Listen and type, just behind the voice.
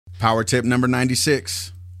Power tip number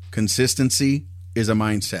 96. Consistency is a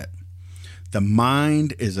mindset. The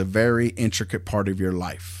mind is a very intricate part of your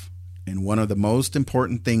life and one of the most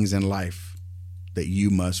important things in life that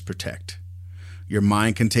you must protect. Your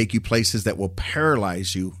mind can take you places that will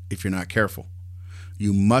paralyze you if you're not careful.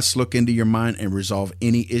 You must look into your mind and resolve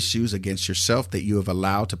any issues against yourself that you have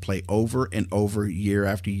allowed to play over and over, year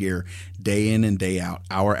after year, day in and day out,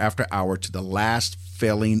 hour after hour, to the last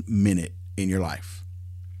failing minute in your life.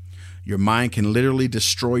 Your mind can literally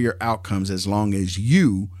destroy your outcomes as long as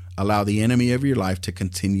you allow the enemy of your life to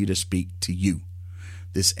continue to speak to you.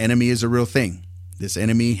 This enemy is a real thing. This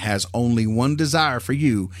enemy has only one desire for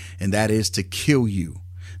you, and that is to kill you.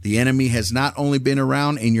 The enemy has not only been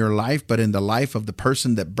around in your life, but in the life of the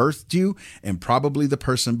person that birthed you and probably the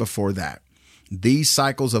person before that. These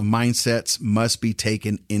cycles of mindsets must be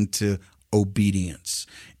taken into obedience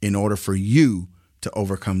in order for you to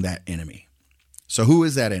overcome that enemy. So who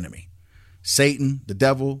is that enemy? Satan, the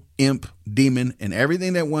devil, imp, demon, and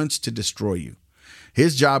everything that wants to destroy you.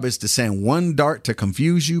 His job is to send one dart to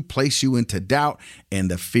confuse you, place you into doubt and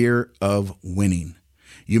the fear of winning.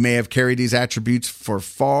 You may have carried these attributes for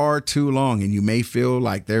far too long, and you may feel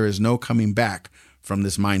like there is no coming back from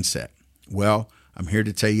this mindset. Well, I'm here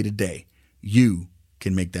to tell you today, you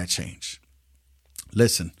can make that change.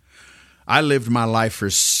 Listen, I lived my life for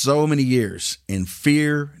so many years in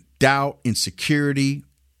fear, doubt, insecurity,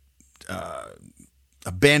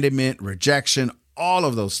 abandonment, rejection, all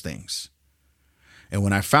of those things. And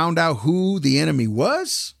when I found out who the enemy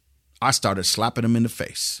was, I started slapping him in the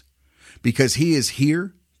face because he is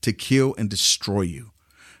here to kill and destroy you.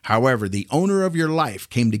 However, the owner of your life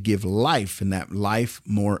came to give life, and that life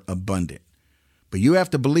more abundant. But you have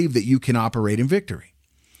to believe that you can operate in victory.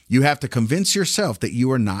 You have to convince yourself that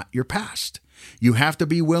you are not your past. You have to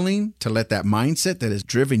be willing to let that mindset that has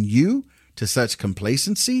driven you to such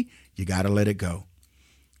complacency, you got to let it go.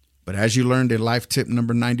 But as you learned in life tip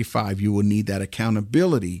number 95, you will need that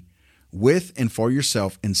accountability with and for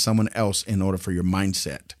yourself and someone else in order for your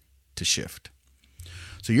mindset to shift.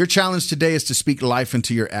 So your challenge today is to speak life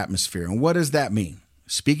into your atmosphere. And what does that mean?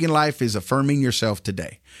 Speaking life is affirming yourself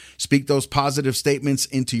today. Speak those positive statements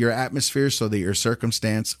into your atmosphere so that your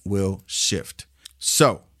circumstance will shift.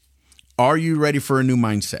 So, are you ready for a new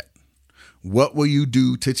mindset? What will you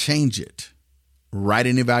do to change it? Write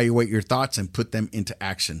and evaluate your thoughts and put them into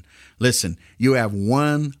action. Listen, you have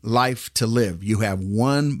one life to live. You have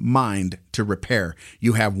one mind to repair.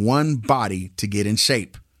 You have one body to get in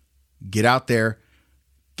shape. Get out there,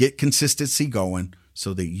 get consistency going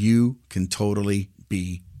so that you can totally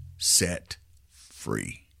be set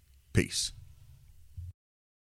free. Peace.